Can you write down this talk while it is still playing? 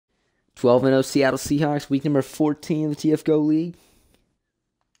12-0 Seattle Seahawks, week number 14 of the TFGO league.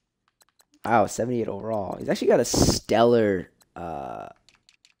 Wow, 78 overall. He's actually got a stellar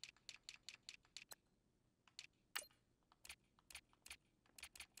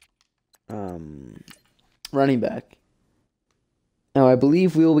running back. Now, I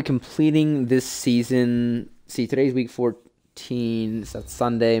believe we will be completing this season. See, today's week 14, so that's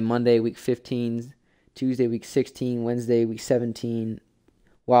Sunday, Monday, week 15, Tuesday, week 16, Wednesday, week 17,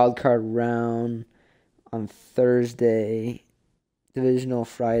 wild card round on Thursday, divisional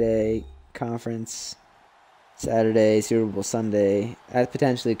Friday, conference Saturday, Super Bowl Sunday. That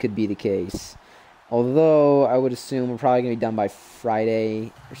potentially could be the case. Although I would assume we're probably going to be done by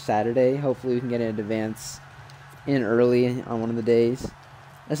Friday or Saturday. Hopefully we can get in advance in early on one of the days.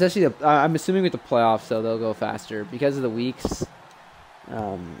 Especially, I'm assuming with the playoffs, so they'll go faster. Because of the weeks,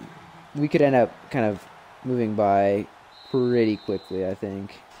 we could end up kind of moving by pretty quickly, I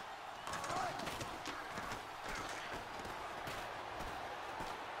think.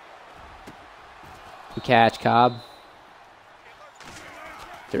 The catch, Cobb.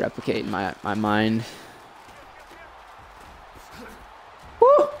 To replicate my mind.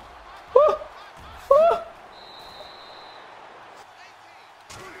 Woo! Woo! Woo!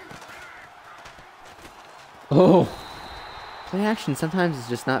 Oh! Play action sometimes is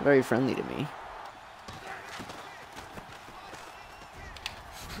just not very friendly to me.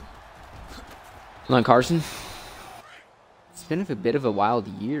 Come on, Carson. It's been a bit of a wild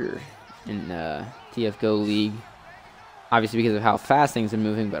year in TFGO League. Obviously because of how fast things are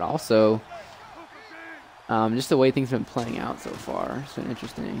moving, but also just the way things have been playing out so far. It's been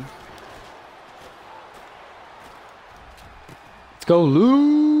interesting. Let's go,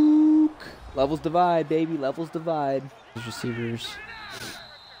 Luke! Levels divide, baby. Levels divide. Receivers.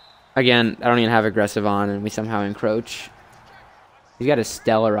 Again, I don't even have aggressive on, and we somehow encroach. He's got a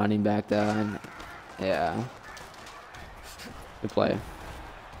stellar running back, though. And yeah. Good play.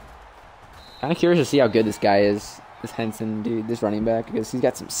 Kind of curious to see how good this guy is. This Henson dude, this running back, because he's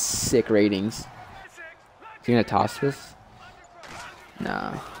got some sick ratings. Is he gonna toss this?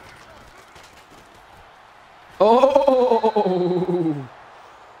 Nah. Oh!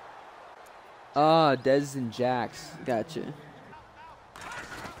 Ah, Dez and Jax. Gotcha.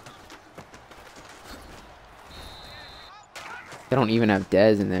 They don't even have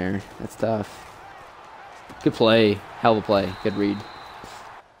Dez in there. That's tough. Good play. Hell of a play. Good read.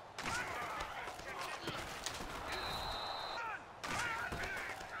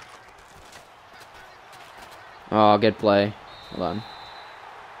 Oh, good play. Hold on.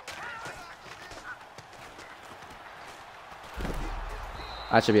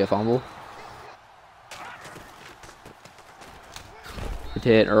 That should be a fumble. Good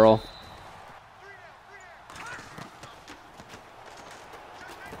hit, Earl.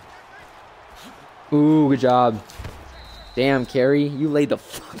 Ooh, good job. Damn, Carey. You laid the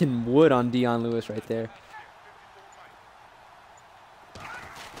fucking wood on Dion Lewis right there.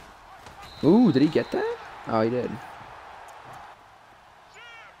 Ooh, did he get that? Oh, he did.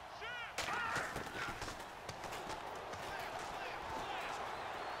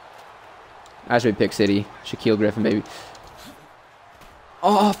 Actually, pick city. Shaquille Griffin, baby.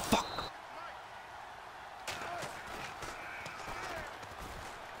 Oh, fuck.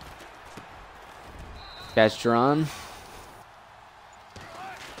 Catch Jerron.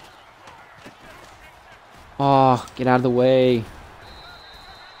 Oh, get out of the way.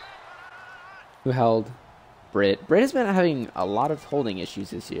 Who held? Britt. Britt has been having a lot of holding issues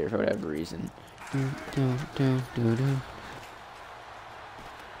this year for whatever reason.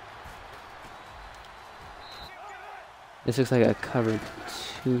 This looks like a cover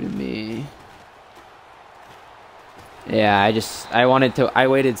 2 to me. Yeah, I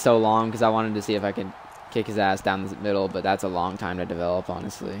waited so long because I wanted to see if I could kick his ass down the middle, but that's a long time to develop,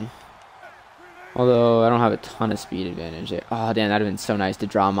 honestly. Although I don't have a ton of speed advantage there. Oh, damn, that would have been so nice to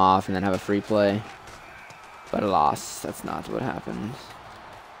draw him off and then have a free play. But a loss. That's not what happened.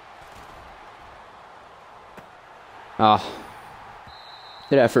 Oh.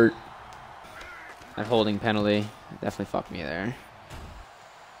 Good effort. That holding penalty definitely fucked me there.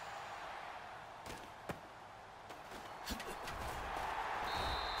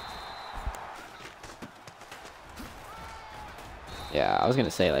 Yeah, I was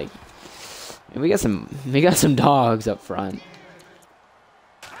gonna say, like, we got some dogs up front.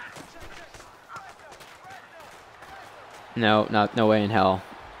 No way in hell.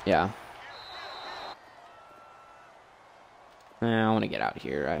 Yeah. I want to get out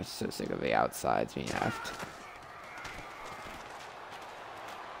here. I'm so sick of the outsides being effed.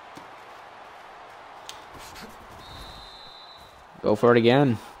 Go for it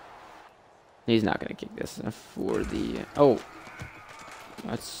again. He's not going to kick this for the... Oh.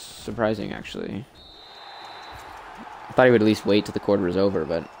 That's surprising, actually. I thought he would at least wait till the quarter was over,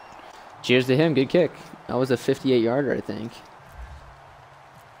 but... Cheers to him. Good kick. That was a 58-yarder, I think.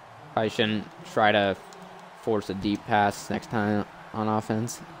 Probably shouldn't try to force a deep pass next time on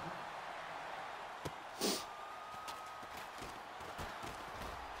offense.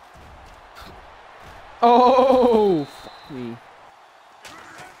 Oh! Fuck me.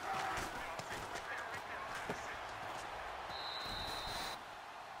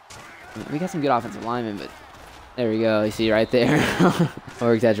 We got some good offensive linemen, but there we go. You see right there.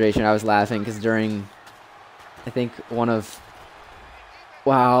 Or exaggeration. I was laughing because during, I think, one of...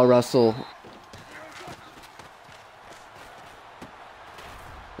 Wow, Russell.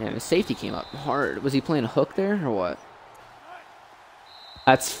 Yeah, his safety came up hard. Was he playing a hook there or what?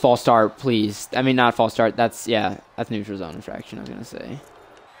 That's false start, please. I mean, not false start. That's, yeah, that's neutral zone infraction, I was going to say.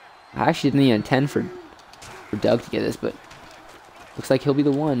 I actually didn't even intend for Doug to get this, but looks like he'll be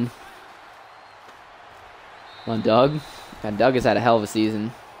the one. Come on, Doug. God, Doug has had a hell of a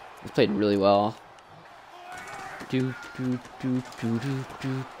season. He's played really well. Here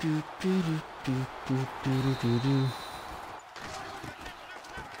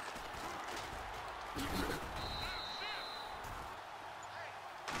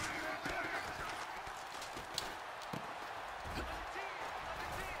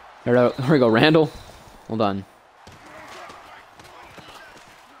we go, Randall. Hold on.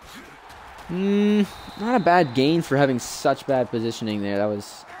 Not a bad gain for having such bad positioning there. That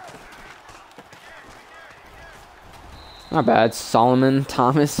was not bad. Solomon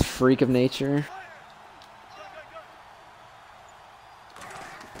Thomas, freak of nature.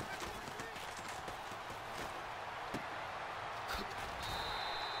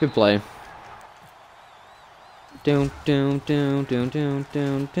 Good play. Down, down, down, down, down,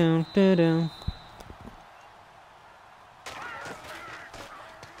 down, down, down, down.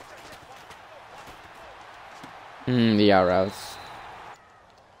 The out routes.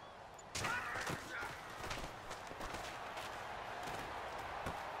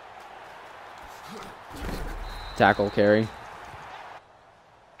 Tackle carry.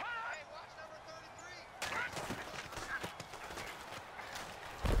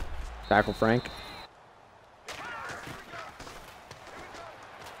 Tackle Frank.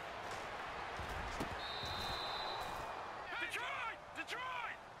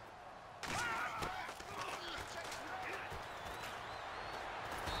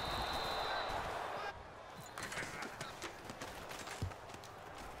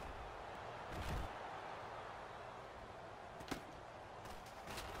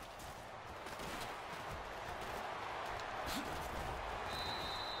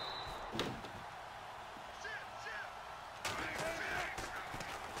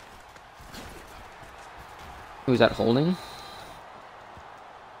 Who's that holding?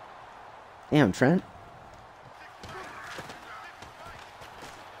 Damn, Trent.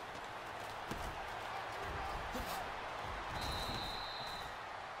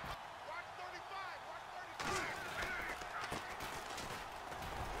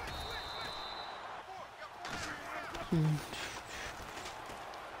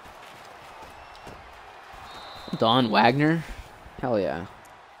 Don Wagner? Hell yeah.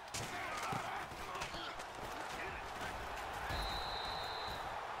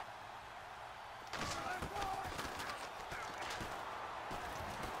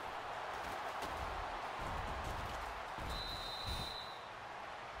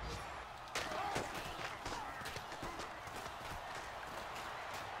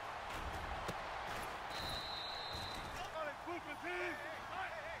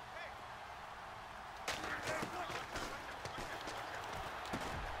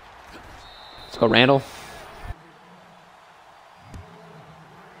 Let's go, Randall.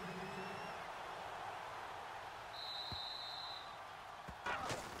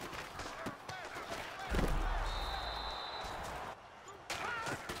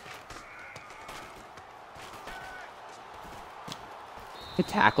 Good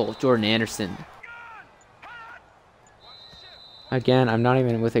tackle, Jordan Anderson. Again, I'm not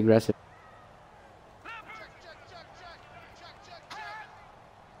even with aggressive.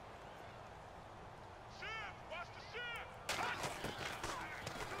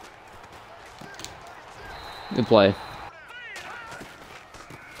 Good play.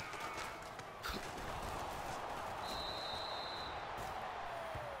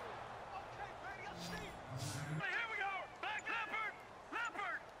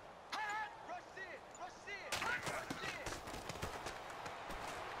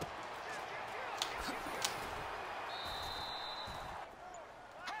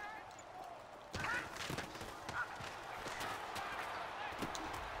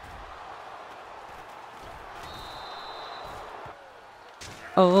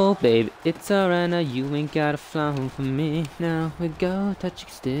 Oh, baby, it's alright now. You ain't got a fly home for me. Now we go. Touch, you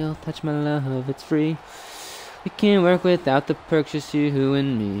can still touch my love. It's free. We can't work without the perks, just you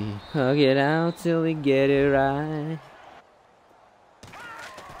and me. Hug it out till we get it right.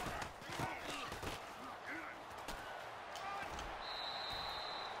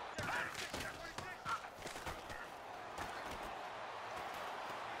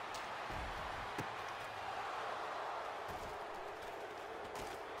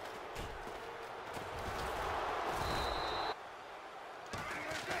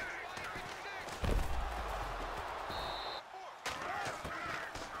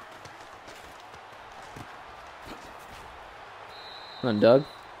 Come on, Doug.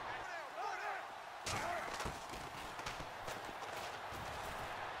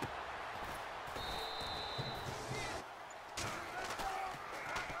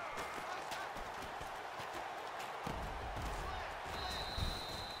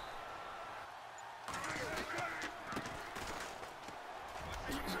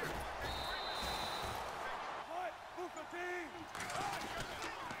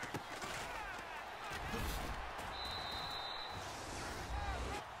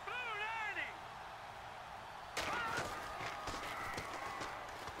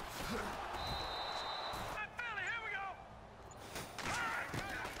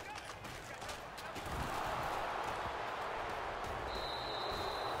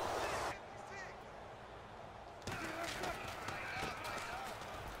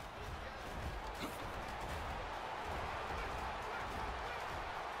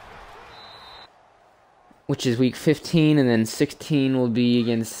 Which is week 15, and then 16 will be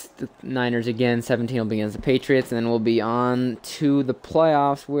against the Niners again, 17 will be against the Patriots, and then we'll be on to the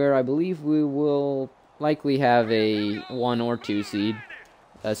playoffs, where I believe we will likely have a 1 or 2 seed,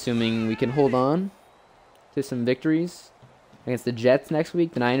 assuming we can hold on to some victories against the Jets next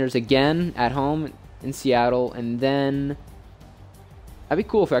week, the Niners again at home in Seattle, and then that'd be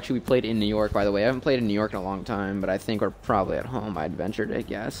cool if actually we played in New York, by the way. I haven't played in New York in a long time, but I think we're probably at home, I'd venture to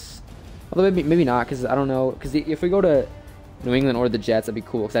guess. Although maybe not, because I don't know. Because if we go to New England or the Jets, that'd be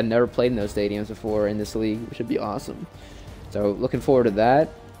cool. Because I've never played in those stadiums before in this league, which would be awesome. So looking forward to that.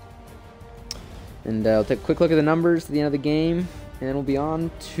 And I'll take a quick look at the numbers at the end of the game. And we'll be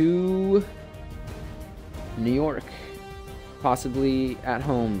on to New York. Possibly at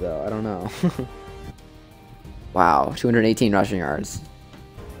home, though. I don't know. Wow, 218 rushing yards.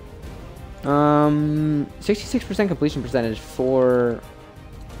 66% completion percentage for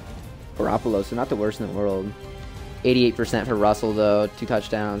Garoppolo, so not the worst in the world. 88% for Russell, though. 2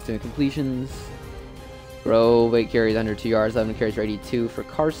 touchdowns, 2 completions. Grove, 8 carries, under 2 yards. 11 carries for 82 for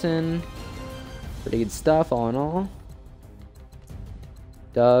Carson. Pretty good stuff, all in all.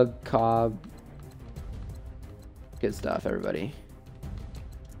 Doug, Cobb. Good stuff, everybody.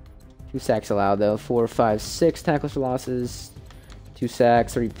 2 sacks allowed, though. 4, 5, 6 tackles for losses. 2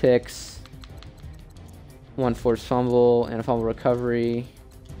 sacks, 3 picks. 1 forced fumble, and a fumble recovery.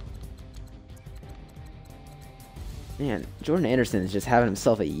 Man, Jordan Anderson is just having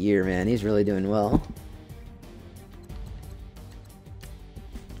himself a year, man. He's really doing well.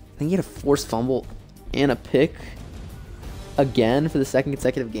 I think he had a forced fumble and a pick again for the 2nd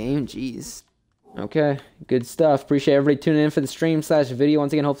consecutive game. Jeez. Okay, good stuff. Appreciate everybody tuning in for the stream/video.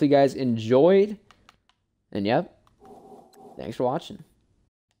 Once again, hopefully you guys enjoyed. And yep, thanks for watching.